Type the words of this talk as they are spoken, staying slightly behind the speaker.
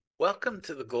Welcome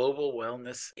to the Global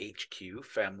Wellness HQ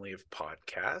family of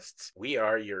podcasts. We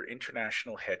are your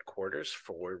international headquarters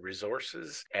for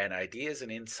resources and ideas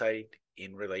and insight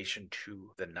in relation to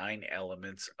the 9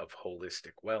 elements of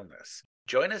holistic wellness.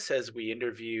 Join us as we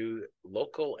interview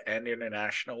local and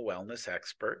international wellness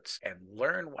experts and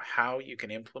learn how you can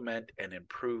implement and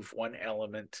improve one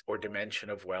element or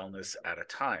dimension of wellness at a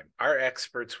time. Our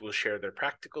experts will share their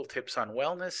practical tips on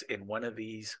wellness in one of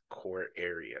these core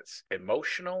areas: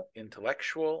 emotional,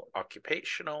 intellectual,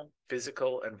 occupational,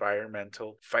 physical,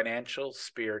 environmental, financial,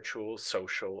 spiritual,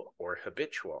 social, or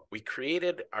habitual. We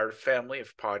created our family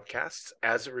of podcasts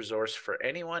as a resource for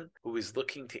anyone who is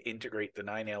looking to integrate the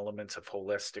 9 elements of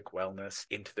holistic wellness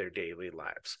into their daily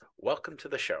lives. Welcome to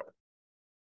the show.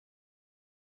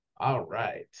 All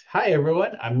right. Hi,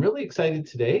 everyone. I'm really excited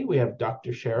today. We have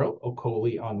Dr. Cheryl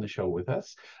Okoli on the show with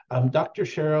us. Dr.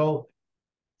 Cheryl,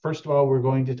 first of all, we're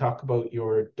going to talk about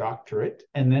your doctorate,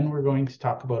 and then we're going to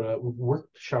talk about a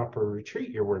workshop or retreat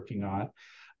you're working on.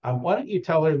 Why don't you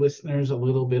tell our listeners a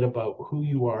little bit about who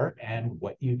you are and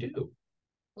what you do?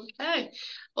 Okay.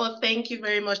 Well, thank you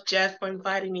very much, Jeff, for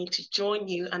inviting me to join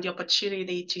you and the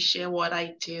opportunity to share what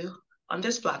I do on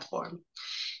this platform.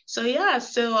 So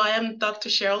I am Dr.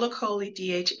 Cheryl Okoli,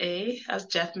 DHA, as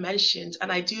Jeff mentioned,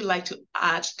 and I do like to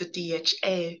add the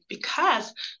DHA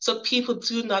because so people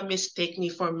do not mistake me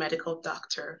for a medical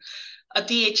doctor. A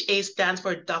DHA stands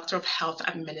for Doctor of Health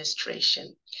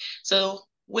Administration. So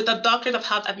with a doctorate of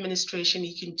health administration,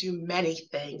 you can do many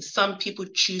things. Some people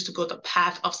choose to go the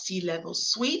path of C-level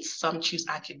suites, some choose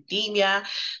academia,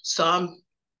 some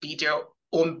be their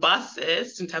own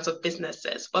bosses in terms of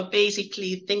businesses. But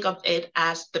basically, think of it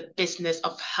as the business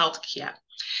of healthcare.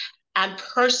 And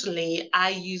personally,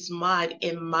 I use mine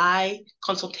in my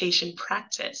consultation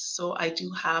practice. So I do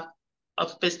have a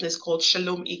business called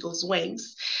Shalom Eagles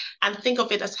Wings. And think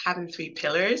of it as having 3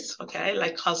 pillars, okay,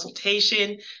 like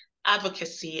consultation,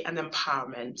 advocacy, and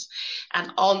empowerment.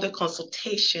 And on the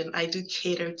consultation, I do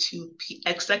cater to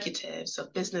executives, so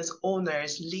business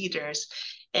owners, leaders,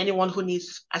 anyone who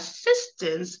needs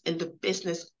assistance in the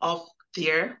business of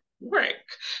their work.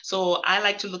 So I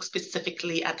like to look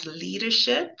specifically at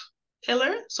leadership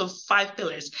pillar. So 5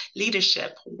 pillars: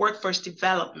 leadership, workforce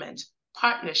development,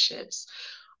 partnerships,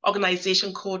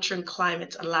 organization culture and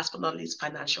climate, and last but not least,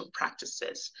 financial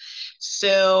practices.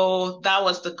 So that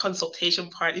was the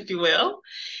consultation part, if you will.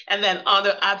 And then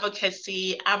under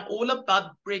advocacy, I'm all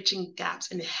about bridging gaps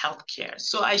in healthcare.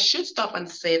 So I should stop and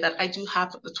say that I do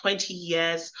have the 20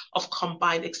 years of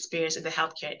combined experience in the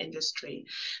healthcare industry.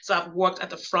 So I've worked at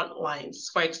the front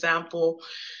lines. For example,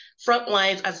 front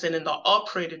lines as in the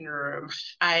operating room.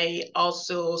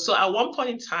 So at one point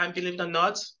in time, believe it or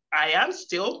not,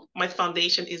 my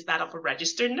foundation is that of a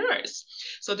registered nurse.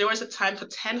 So there was a time for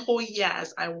 10 whole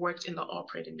years I worked in the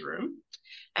operating room.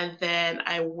 And then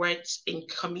I worked in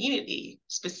community,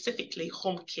 specifically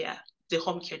home care, the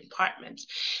home care department.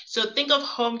 So think of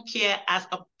home care as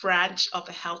a branch of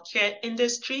the healthcare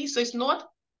industry. So it's not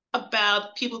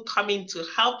about people coming to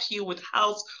help you with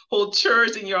household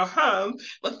chores in your home,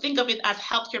 but think of it as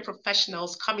healthcare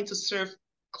professionals coming to serve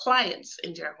clients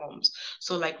in their homes.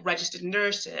 So like registered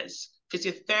nurses,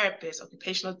 physiotherapists,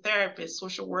 occupational therapists,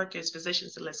 social workers,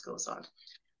 physicians, the list goes on.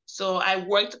 So I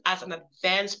worked as an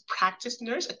advanced practice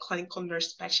nurse, a clinical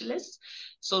nurse specialist.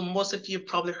 So most of you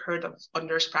probably heard of a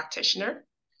nurse practitioner.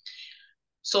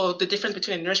 So the difference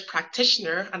between a nurse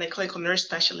practitioner and a clinical nurse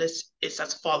specialist is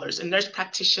as follows. A nurse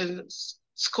practitioner's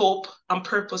scope and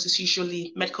purpose is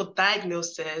usually medical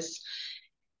diagnosis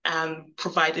and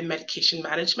providing medication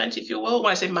management, if you will.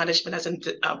 When I say management, as in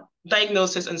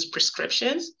diagnosis and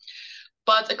prescriptions.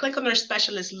 But a clinical nurse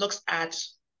specialist looks at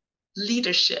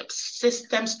leadership,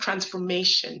 systems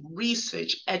transformation,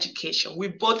 research, education. We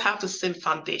both have the same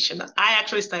foundation. I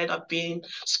actually started up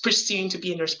pursuing to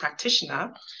be a nurse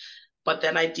practitioner, but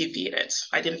then I deviated.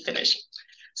 I didn't finish.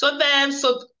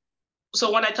 So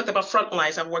when I talked about front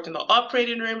lines, I've worked in the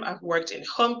operating room, I've worked in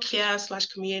home care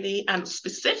 / community, and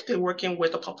specifically working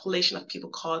with a population of people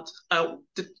called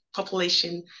the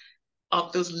population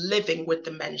of those living with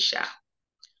dementia.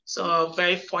 So I'm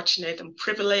very fortunate and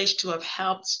privileged to have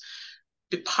helped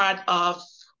be part of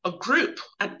a group,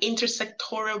 an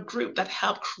intersectoral group that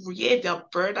helped create the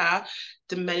Alberta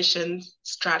dementia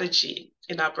strategy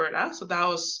in Alberta. So that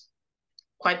was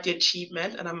quite the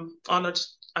achievement, and I'm honored,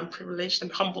 I'm privileged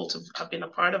and humbled to have been a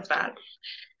part of that.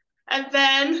 And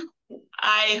then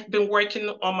I've been working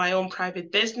on my own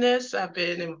private business. I've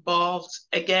been involved,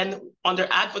 again, under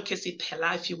advocacy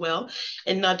pillar, if you will.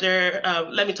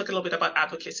 Let me talk a little bit about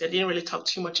advocacy. I didn't really talk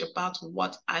too much about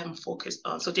what I'm focused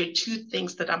on. So there are two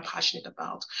things that I'm passionate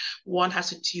about. One has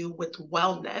to do with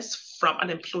wellness from an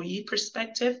employee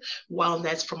perspective,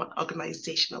 wellness from an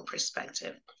organizational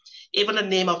perspective. Even the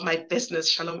name of my business,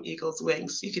 Shalom Eagles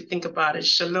Wings, if you think about it,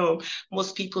 Shalom,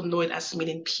 most people know it as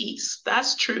meaning peace.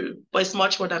 That's true, but it's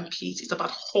much more than peace. It's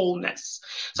about wholeness.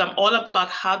 So I'm all about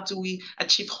how do we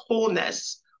achieve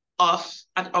wholeness of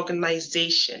an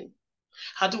organization?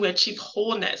 How do we achieve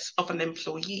wholeness of an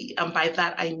employee? And by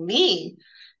that, I mean,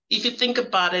 if you think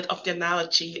about it, of the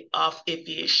analogy of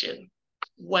aviation,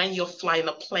 when you're flying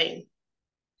a plane,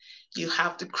 you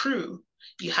have the crew,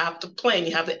 you have the plane,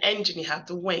 you have the engine, you have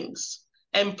the wings.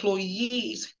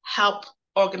 Employees help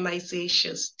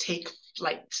organizations take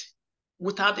flight.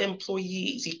 Without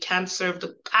employees, you can't serve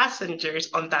the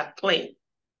passengers on that plane.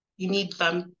 You need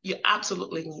them. You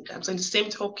absolutely need them. So in the same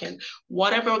token,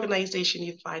 whatever organization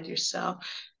you find yourself,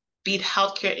 be it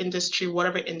healthcare industry,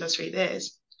 whatever industry it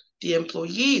is, the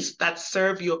employees that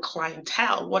serve your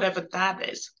clientele, whatever that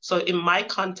is. So in my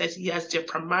context, yes, they're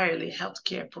primarily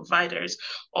healthcare providers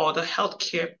or the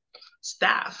healthcare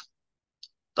staff,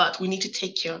 but we need to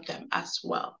take care of them as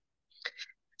well.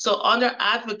 So under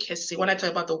advocacy, when I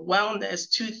talk about the wellness,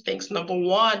 two things. Number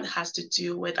one has to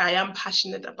do with, I am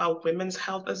passionate about women's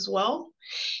health as well,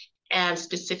 and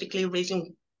specifically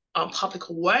raising public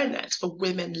awareness for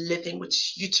women living with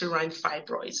uterine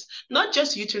fibroids. Not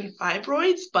just uterine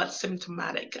fibroids, but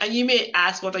symptomatic. And you may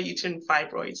ask, what are uterine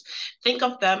fibroids? Think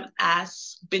of them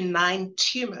as benign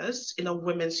tumors in a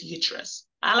woman's uterus.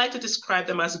 I like to describe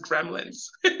them as gremlins.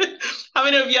 How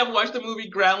many of you have watched the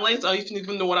movie Gremlins, or if you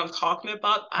even know what I'm talking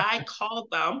about? I call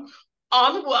them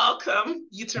unwelcome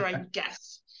uterine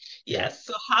guests. Yes.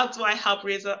 So how do I help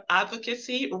raise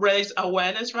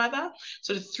awareness rather?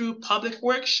 So through public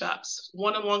workshops,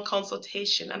 one-on-one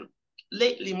consultation, and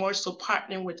lately more so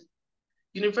partnering with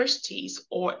universities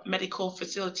or medical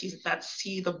facilities that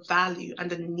see the value and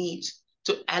the need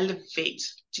to elevate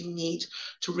the need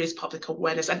to raise public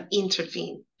awareness and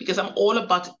intervene. Because I'm all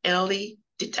about early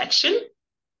detection,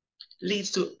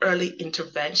 leads to early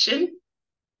intervention,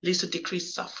 leads to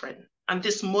decreased suffering. And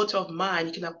this motto of mine,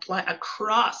 you can apply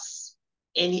across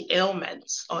any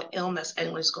ailments or illness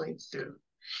anyone is going through.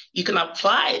 You can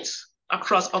apply it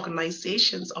across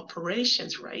organizations,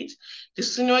 operations, right? The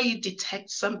sooner you detect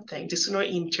something, the sooner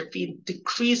you intervene,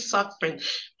 decrease suffering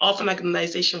of an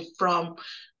organization from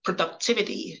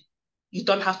productivity. You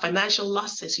don't have financial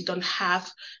losses. You don't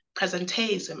have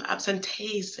presenteeism,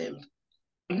 absenteeism,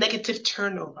 negative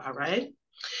turnover, right?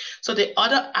 So the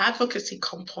other advocacy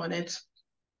component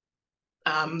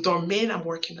domain I'm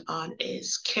working on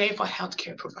is care for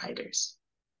healthcare providers.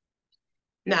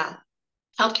 Now,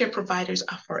 healthcare providers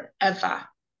are forever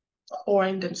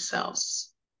pouring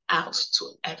themselves out to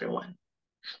everyone.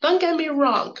 Don't get me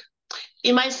wrong.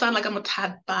 It might sound like I'm a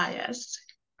tad biased.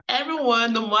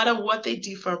 Everyone, no matter what they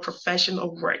do for a profession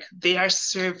or work, they are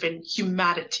serving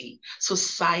humanity,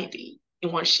 society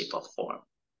in one shape or form.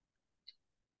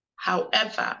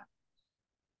 However,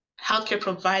 healthcare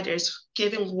providers,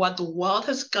 given what the world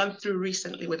has gone through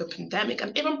recently with the pandemic,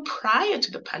 and even prior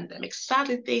to the pandemic,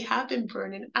 sadly, they have been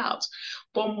burning out,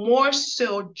 but more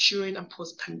so during and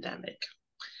post-pandemic.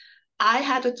 I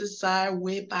had a desire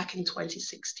way back in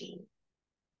 2016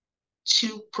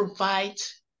 to provide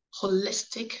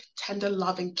holistic, tender,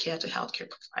 loving care to healthcare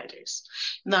providers.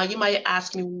 Now, you might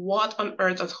ask me, what on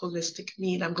earth does holistic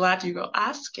mean? I'm glad you're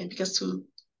asking, because to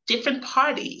different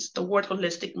parties, the word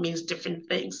holistic means different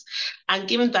things. And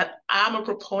given that I'm a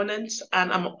proponent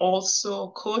and I'm also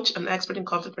a coach and expert in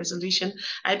conflict resolution,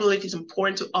 I believe it's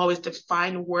important to always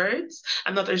define words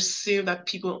and not assume that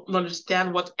people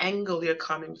understand what angle you're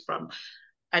coming from.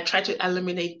 I try to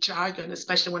eliminate jargon,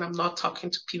 especially when I'm not talking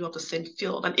to people of the same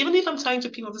field. And even if I'm talking to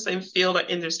people of the same field or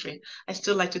industry, I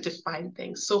still like to define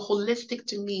things. So holistic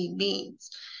to me means,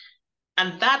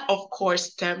 and that, of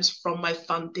course, stems from my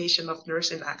foundation of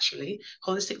nursing, actually.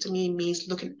 Holistic to me means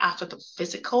looking after the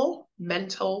physical,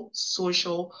 mental,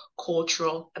 social,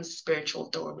 cultural, and spiritual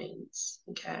domains,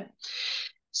 okay?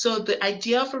 So the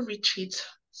idea of a retreat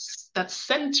that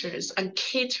centers and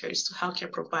caters to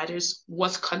healthcare providers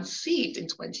was conceived in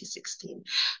 2016.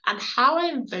 And how I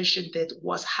envisioned it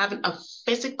was having a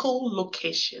physical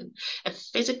location, a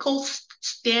physical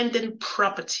standing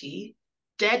property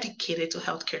dedicated to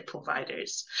healthcare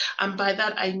providers. And by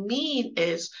that, I mean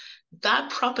is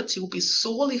that property will be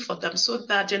solely for them so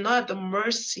that they're not at the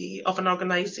mercy of an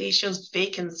organization's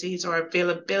vacancies or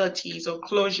availabilities or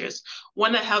closures.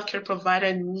 When a healthcare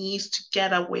provider needs to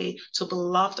get away to be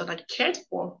loved and cared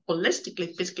for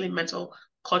holistically, physically, mental,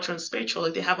 culturally, and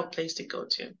spiritually, they have a place to go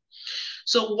to.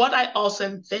 So what I also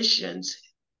envisioned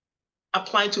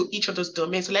applying to each of those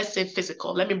domains, so let's say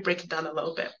physical, let me break it down a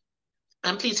little bit.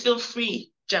 And please feel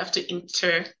free, Jeff, to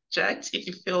interject if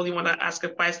you feel you want to ask a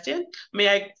question. May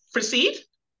I proceed?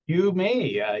 You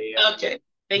may. Okay,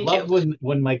 thank love you.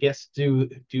 when my guests do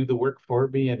the work for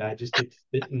me, and I just get to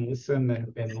sit and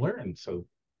listen and learn. So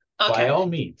by Okay, all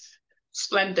means.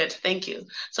 splendid. Thank you.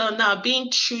 So now, being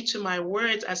true to my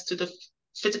words as to the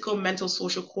physical, mental,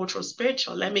 social, cultural,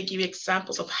 spiritual, let me give you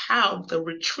examples of how the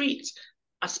retreat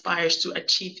aspires to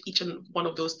achieve each and one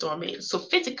of those domains. So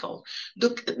physical,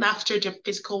 looking after their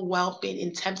physical well-being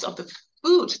in terms of the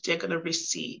food they're going to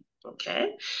receive.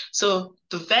 Okay, so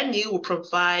the venue will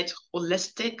provide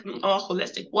holistic,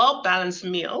 well-balanced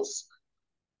meals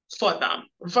for them,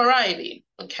 variety.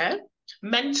 Okay,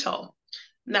 mental.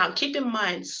 Now, keep in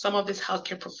mind, some of these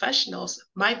healthcare professionals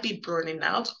might be burning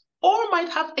out or might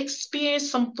have experienced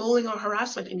some bullying or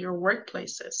harassment in your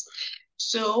workplaces.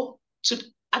 So, to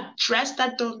address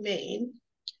that domain,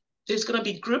 there's going to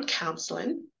be group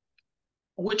counseling,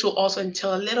 which will also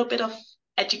entail a little bit of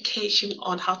education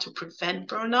on how to prevent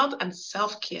burnout and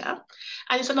self-care.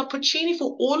 And it's an opportunity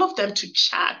for all of them to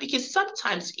chat, because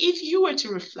sometimes if you were to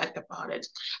reflect about it,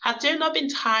 have there not been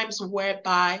times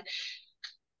whereby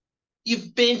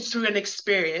you've been through an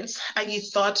experience and you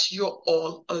thought you're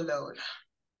all alone?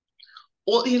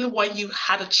 Or even when you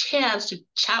had a chance to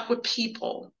chat with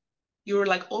people, you were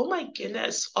like, oh my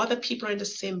goodness, other people are in the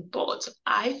same boat.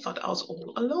 I thought I was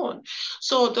all alone.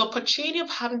 So the opportunity of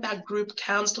having that group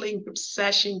counseling, group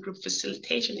session, group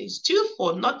facilitation is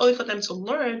twofold, not only for them to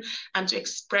learn and to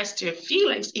express their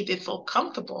feelings if they feel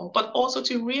comfortable, but also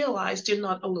to realize they're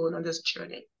not alone on this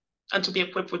journey and to be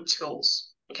equipped with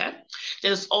tools. Okay.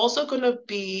 There's also going to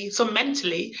be, so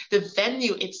mentally, the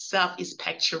venue itself is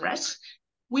picturesque.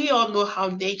 We all know how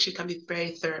nature can be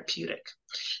very therapeutic.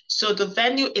 So the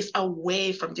venue is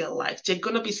away from their life. They're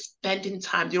going to be spending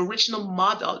time. The original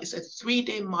model is a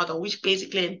 3-day model, which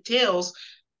basically entails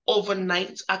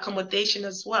overnight accommodation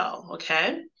as well.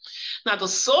 Okay. Now the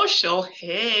social,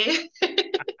 hey,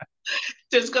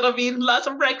 there's going to be lots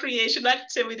of recreation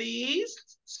activities.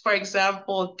 For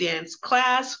example, dance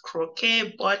class,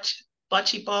 croquet,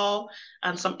 bocce ball,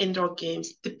 and some indoor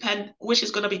games, which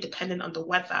is going to be dependent on the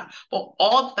weather. But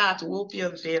all that will be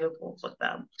available for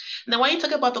them. Now, when you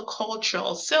talk about the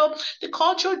cultural, so the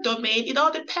cultural domain, it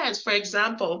all depends. For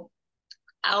example,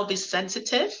 I'll be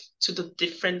sensitive to the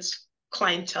different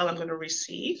clientele I'm going to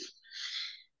receive.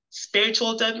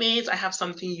 Spiritual domains, I have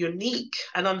something unique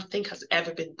I don't think has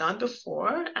ever been done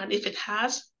before. And if it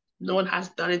has, no one has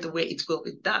done it the way it will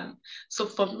be done. So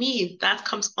for me, that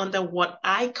comes under what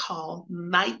I call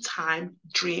nighttime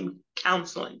dream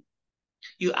counseling.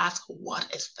 You ask,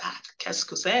 what is that? Qu'est-ce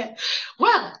que c'est?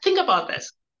 Well, think about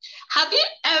this. Have you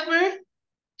ever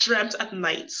dreamt at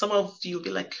night? Some of you will be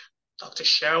like, Dr.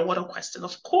 Cheryl, what a question.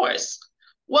 Of course.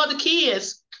 Well, the key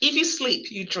is if you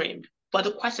sleep, you dream. But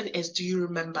the question is, do you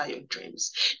remember your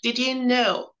dreams? Did you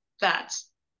know that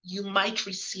you might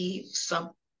receive some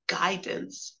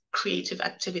guidance, creative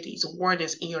activities,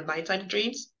 awareness in your nighttime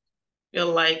dreams? You're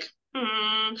like,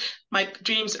 my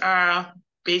dreams are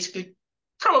basically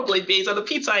probably based on the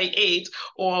pizza I ate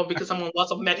or because I'm on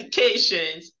lots of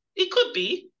medications. It could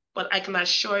be, but I can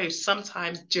assure you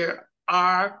sometimes there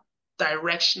are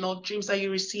directional dreams that you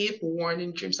receive,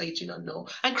 warning dreams that you do not know,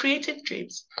 and creative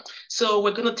dreams. So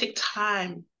we're going to take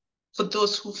time for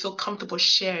those who feel comfortable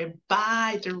sharing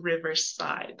by the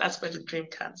riverside. That's where the dream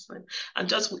counseling. And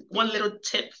just one little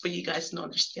tip for you guys to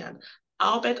understand.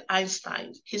 Albert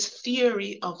Einstein, his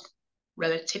theory of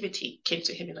relativity came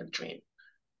to him in a dream.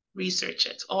 Research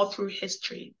it. All through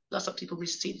history, lots of people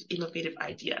receive innovative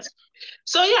ideas.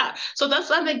 So yeah, so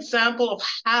that's an example of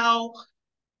how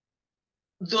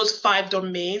those 5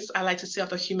 domains I like to say of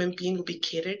the human being will be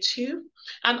catered to.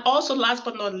 And also, last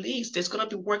but not least, there's going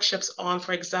to be workshops on,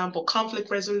 for example,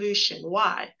 conflict resolution.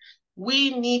 Why?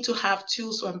 We need to have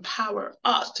tools to empower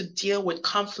us to deal with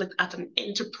conflict at an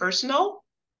interpersonal,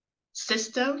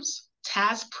 systems,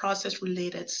 task, process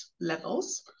related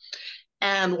levels.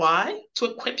 And why? To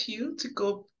equip you to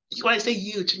go when I say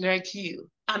you, generic you,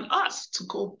 and us to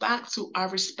go back to our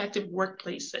respective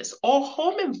workplaces or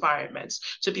home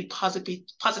environments to be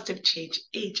positive change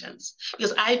agents.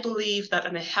 Because I believe that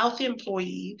in a healthy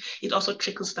employee, it also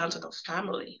trickles down to the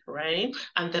family, right?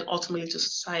 And then ultimately to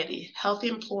society. Healthy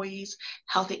employees,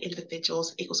 healthy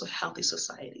individuals equals to healthy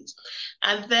societies.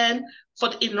 And then for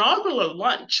the inaugural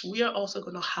lunch, we are also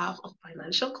going to have a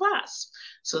financial class.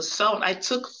 So I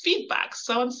took feedback.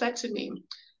 Someone said to me,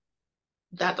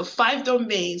 that the 5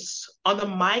 domains under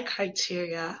my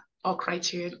criteria or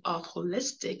criterion of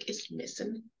holistic is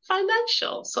missing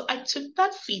financial. So I took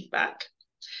that feedback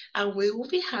and we will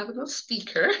be having a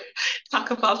speaker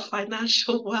talk about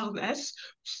financial wellness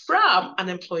from an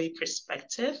employee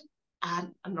perspective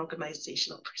and an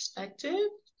organizational perspective.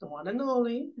 The one and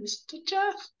only Mr.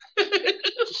 Jeff.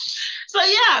 So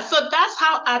that's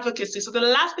how advocacy. So the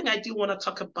last thing I do want to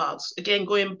talk about, again,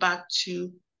 going back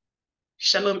to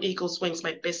Shalom Eagles Wings,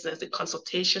 my business, the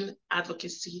consultation,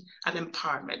 advocacy, and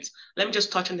empowerment. Let me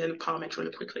just touch on the empowerment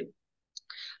really quickly.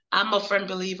 I'm a firm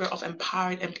believer of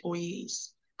empowering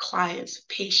employees, clients,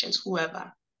 patients,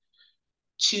 whoever,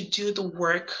 to do the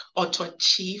work or to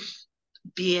achieve,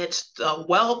 be it the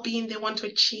well-being they want to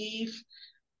achieve,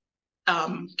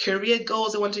 career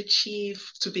goals they want to achieve,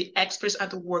 to be experts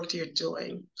at the work they're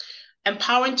doing.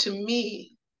 Empowerment to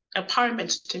me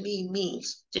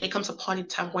means there comes a point in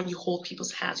time when you hold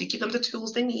people's hands. You give them the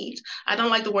tools they need. I don't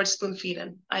like the word spoon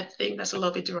feeding. I think that's a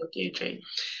little bit derogatory.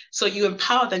 So you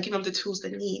empower them, give them the tools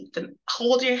they need, then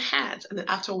hold their hands, and then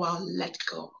after a while, let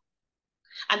go.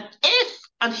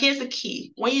 And here's the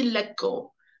key, when you let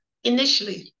go,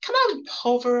 initially, kind of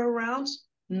hover around,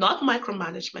 not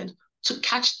micromanagement, to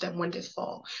catch them when they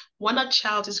fall. When a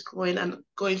child is growing and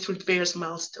going through various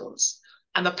milestones,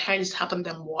 and the parent is helping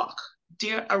them walk,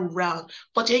 they're around,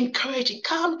 but they're encouraging,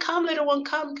 come, little one,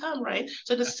 come, right?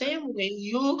 So the same way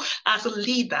you as a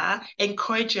leader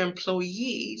encourage your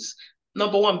employees,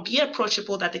 number one, be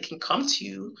approachable that they can come to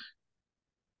you.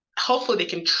 Hopefully they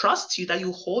can trust you, that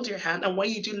you hold your hand. And when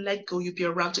you do let go, you'll be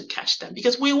around to catch them,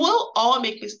 because we will all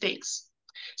make mistakes.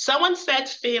 Someone said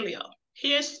failure.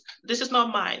 This is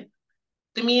not mine.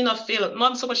 The meaning of failure,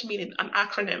 not so much meaning, an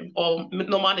acronym or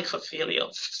mnemonic for failure.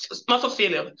 Not for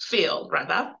failure, fail,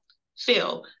 rather.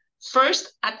 Fail.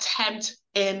 First attempt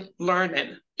in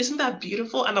learning. Isn't that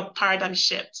beautiful? And a paradigm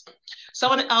shift.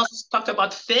 Someone else talked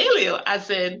about failure as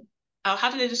in, how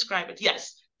do they describe it?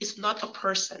 Yes, it's not a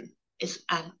person, it's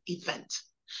an event.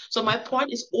 So my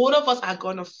point is, all of us are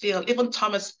going to fail. Even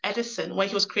Thomas Edison, when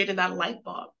he was creating that light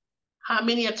bulb, how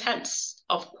many attempts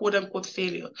of quote unquote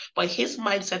failure? But his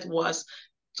mindset was,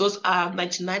 those are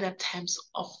 99 attempts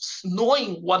of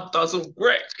knowing what doesn't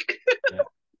work. Yeah.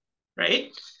 Right?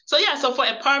 So for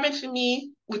empowerment for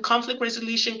me, with conflict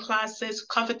resolution classes,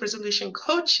 conflict resolution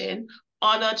coaching,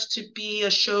 honored to be a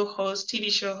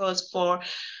TV show host for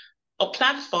a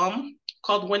platform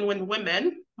called Win Win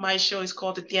Women. My show is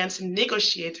called The Dancing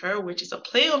Negotiator, which is a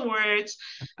play on words,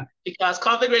 because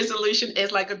conflict resolution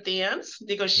is like a dance.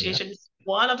 Negotiation is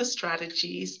one of the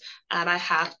strategies, and I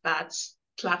have that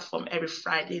platform every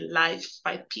Friday live,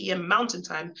 5 p.m. Mountain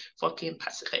Time, 4 p.m.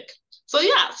 Pacific. So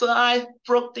I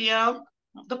broke down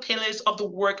the pillars of the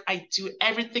work I do.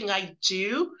 Everything I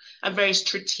do, I'm very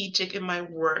strategic in my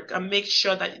work. I make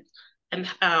sure that it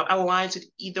aligns with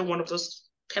either one of those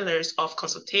pillars of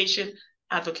consultation,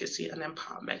 advocacy, and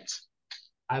empowerment.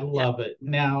 I love it.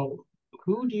 Now,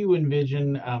 who do you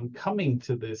envision coming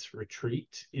to this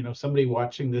retreat? Somebody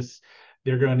watching this,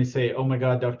 they're going to say, oh my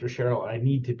God, Dr. Cheryl, I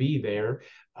need to be there.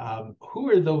 Who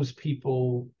are those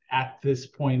people at this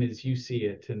point as you see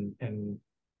it, and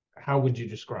how would you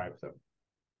describe them?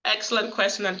 Excellent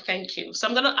question, and thank you. So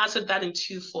I'm going to answer that in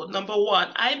twofold. Number one,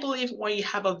 I believe when you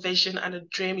have a vision and a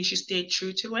dream, you should stay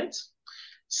true to it.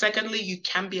 Secondly, you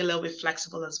can be a little bit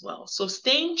flexible as well. So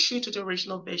staying true to the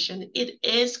original vision, it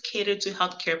is catered to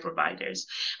healthcare providers.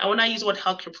 And when I use the word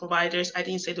healthcare providers, I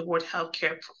didn't say the word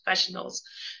healthcare professionals.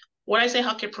 When I say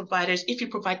healthcare providers, if you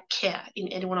provide care in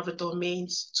any one of the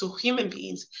domains to human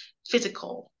beings,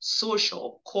 physical,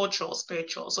 social, cultural,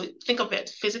 spiritual. So think of it,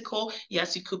 physical,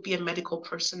 yes, you could be a medical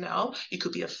personnel, you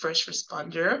could be a first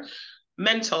responder.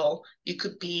 Mental, you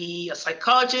could be a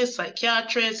psychologist,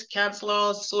 psychiatrist,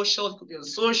 counselor. Social, you could be a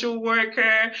social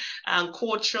worker. And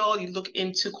cultural, you look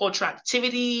into cultural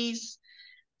activities.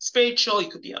 Spiritual, you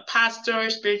could be a pastor,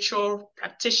 spiritual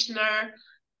practitioner.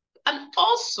 And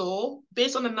also,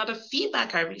 based on another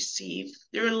feedback I received,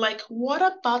 they were like, what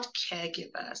about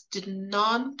caregivers, the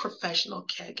non-professional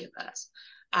caregivers?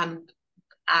 And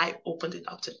I opened it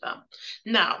up to them.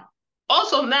 Now,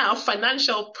 Also now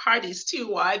financial parties too.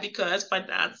 Why? Because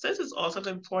finances is also an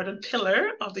important pillar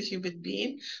of the human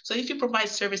being. So if you provide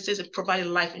services and provide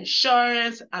life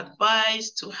insurance,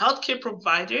 advice to healthcare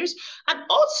providers, and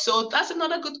also that's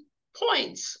another good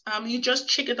point. You just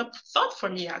triggered a thought for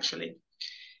me actually.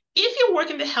 If you work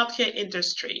in the healthcare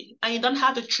industry and you don't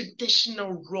have the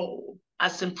traditional role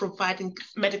as in providing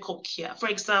medical care, for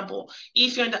example,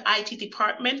 if you're in the IT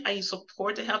department and you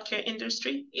support the healthcare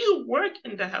industry, you work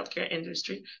in the healthcare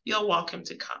industry, you're welcome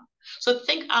to come. So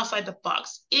think outside the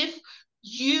box. If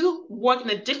you work in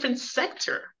a different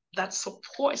sector that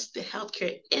supports the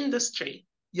healthcare industry,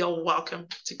 you're welcome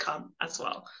to come as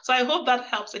well. So I hope that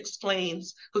helps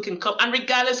explains who can come. And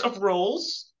regardless of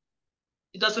roles,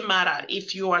 it doesn't matter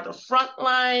if you are the front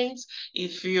lines,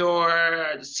 if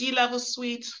you're the C-level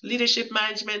suite, leadership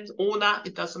management, owner,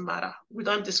 it doesn't matter. We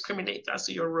don't discriminate as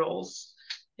to your roles.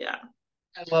 Yeah.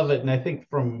 I love it. And I think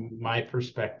from my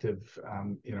perspective,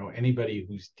 anybody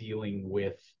who's dealing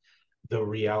with the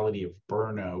reality of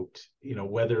burnout,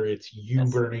 whether it's you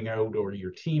Yes. burning out or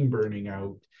your team burning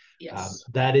out, Yes.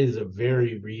 that is a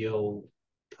very real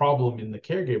problem in the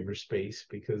caregiver space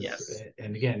because, Yes.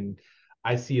 and again,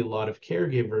 I see a lot of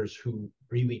caregivers who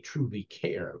really truly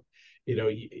care.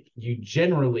 You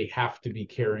generally have to be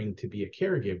caring to be a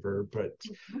caregiver, but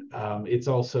it's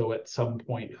also at some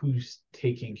point who's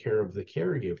taking care of the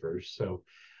caregivers. So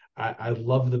I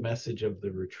love the message of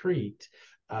the retreat.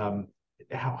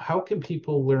 How can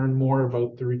people learn more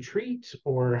about the retreat,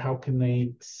 or how can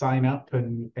they sign up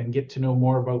and get to know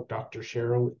more about Dr.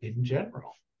 Cheryl in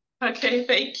general? Okay,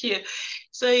 thank you.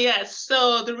 So yes,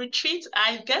 so the retreat,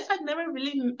 I guess I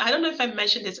don't know if I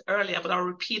mentioned this earlier, but I'll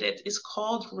repeat it. It's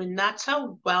called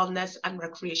Renata Wellness and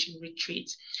Recreation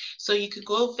Retreat. So you could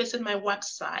go visit my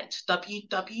website,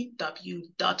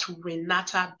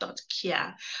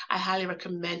 www.renata.care. I highly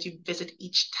recommend you visit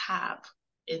each tab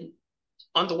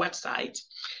on the website.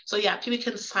 So yeah, people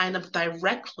can sign up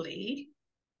directly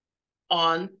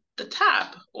on the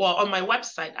tab or on my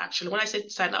website actually when I say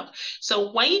sign up.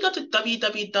 So when you go to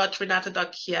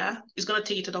www.renata.care, it's going to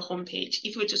take you to the homepage.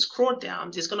 If you were to scroll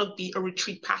down, there's going to be a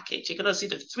retreat package. You're going to see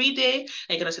the 3-day and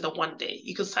you're going to see the 1-day.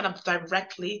 You can sign up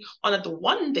directly on the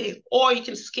 1-day, or you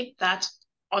can skip that.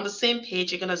 On the same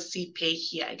page, you're going to see pay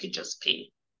here. You could just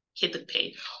pay, hit the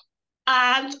pay.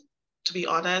 And to be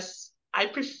honest, I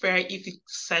prefer if you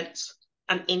sent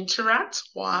and interact.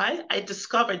 Why? I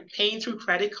discovered paying through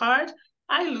credit card,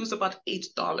 I lose about $8.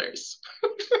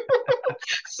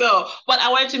 So, but I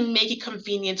wanted to make it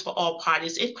convenient for all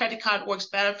parties. If credit card works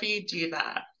better for you, do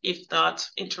that. If not,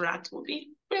 interact will be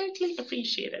greatly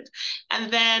appreciated.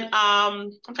 And then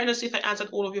I'm trying to see if I answered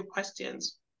all of your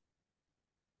questions.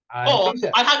 I think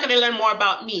that, and how can I learn more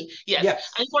about me? Yes, yes.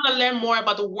 I just want to learn more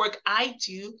about the work I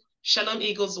do, Shalom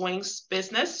Eagles Wings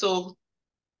business. So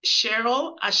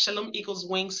Cheryl at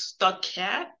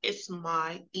shalomeagleswings.care is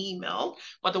my email,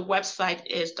 but the website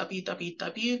is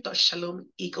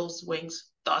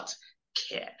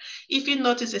www.shalomeagleswings.care. If you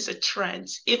notice, it's a trend.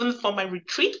 Even for my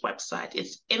retreat website,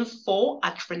 it's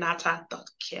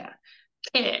info@renata.care.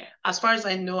 Care. As far as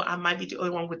I know, I might be the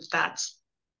only one with that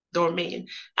domain.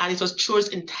 And it was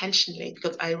chosen intentionally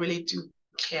because I really do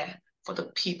care for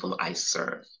the people I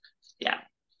serve. Yeah.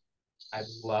 I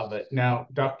love it. Now,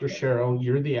 Dr. Cheryl,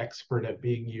 you're the expert at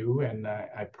being you, and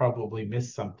I probably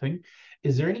missed something.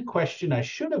 Is there any question I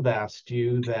should have asked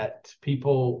you that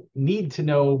people need to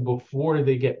know before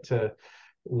they get to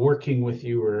working with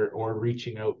you or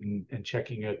reaching out and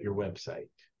checking out your website?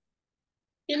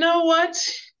 You know what?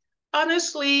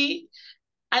 Honestly,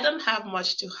 I don't have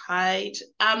much to hide.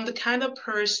 I'm the kind of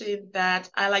person that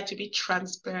I like to be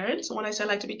transparent. So when I say I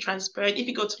like to be transparent, if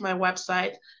you go to my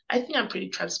website, I think I'm pretty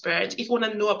transparent. If you want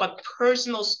to know about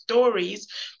personal stories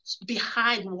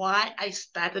behind why I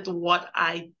started what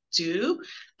I do,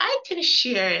 I can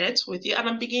share it with you. And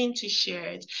I'm beginning to share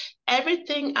it.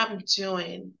 Everything I'm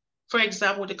doing, for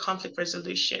example, the conflict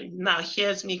resolution. Now,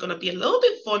 here's me going to be a little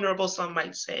bit vulnerable, some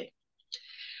might say.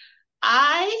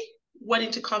 I went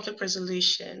into conflict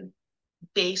resolution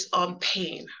based on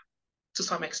pain to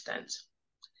some extent.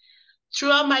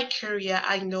 Throughout my career,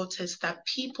 I noticed that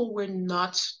people were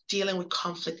not dealing with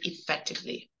conflict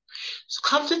effectively. So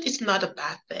conflict is not a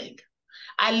bad thing.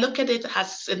 I look at it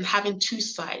as in having two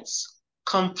sides,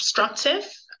 constructive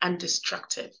and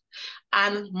destructive.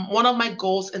 And one of my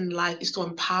goals in life is to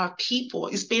empower people.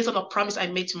 It's based on a promise I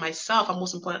made to myself and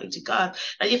most importantly to God,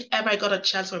 that if ever I got a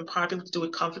chance to empower people to do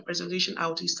with conflict resolution,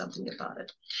 I'll do something about it.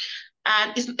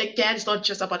 And it's not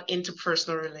just about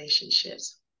interpersonal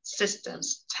relationships,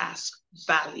 systems, tasks,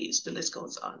 values, the list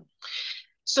goes on.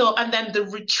 So, and then the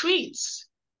retreats,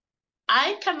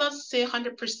 I cannot say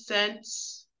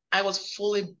 100% I was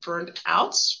fully burned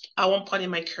out at one point in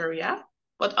my career,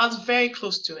 but I was very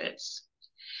close to it.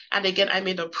 And again, I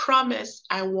made a promise.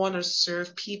 I want to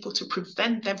serve people to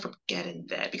prevent them from getting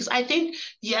there. Because I think,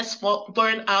 yes,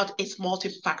 burnout is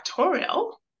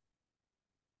multifactorial,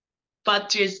 but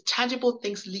there's tangible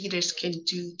things leaders can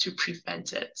do to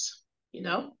prevent it, you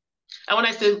know? And when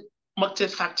I say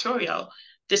multifactorial,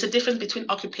 there's a difference between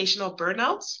occupational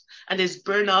burnout and there's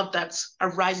burnout that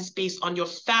arises based on your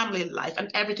family life and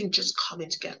everything just coming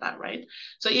together, right?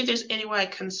 So if there's anywhere I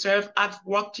can serve, I've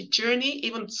walked the journey,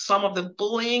 even some of the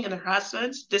bullying and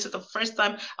harassment. This is the first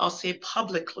time I'll say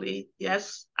publicly,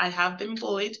 yes, I have been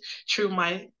bullied through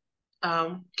my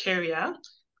career,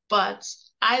 but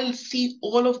I see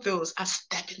all of those as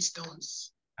stepping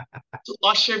stones to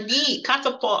usher me,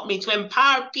 catapult me, to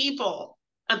empower people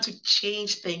and to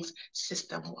change things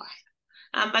system wide.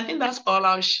 And I think that's all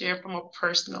I'll share from a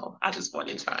personal at this point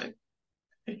in time.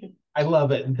 I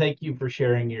love it. And thank you for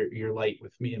sharing your light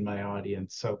with me and my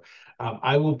audience. So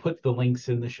I will put the links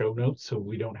in the show notes so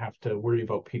we don't have to worry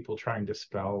about people trying to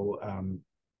spell,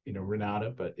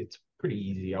 Renata, but it's pretty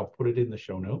easy. I'll put it in the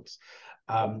show notes.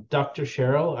 Dr.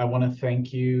 Cheryl, I want to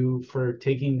thank you for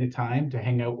taking the time to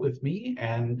hang out with me.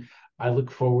 And I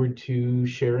look forward to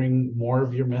sharing more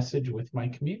of your message with my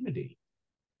community.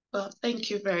 Well, thank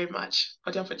you very much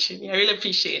for the opportunity. I really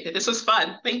appreciate it. This was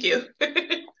fun. Thank you.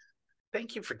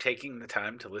 Thank you for taking the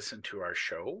time to listen to our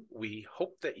show. We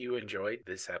hope that you enjoyed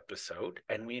this episode,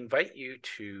 and we invite you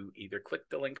to either click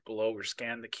the link below or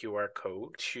scan the QR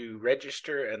code to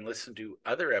register and listen to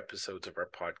other episodes of our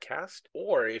podcast.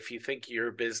 Or if you think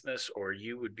your business or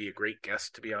you would be a great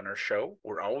guest to be on our show,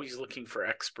 we're always looking for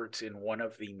experts in one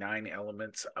of the 9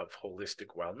 elements of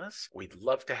holistic wellness. We'd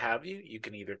love to have you. You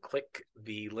can either click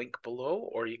the link below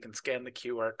or you can scan the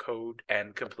QR code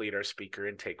and complete our speaker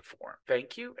intake form.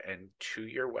 Thank you, and to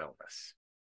your wellness.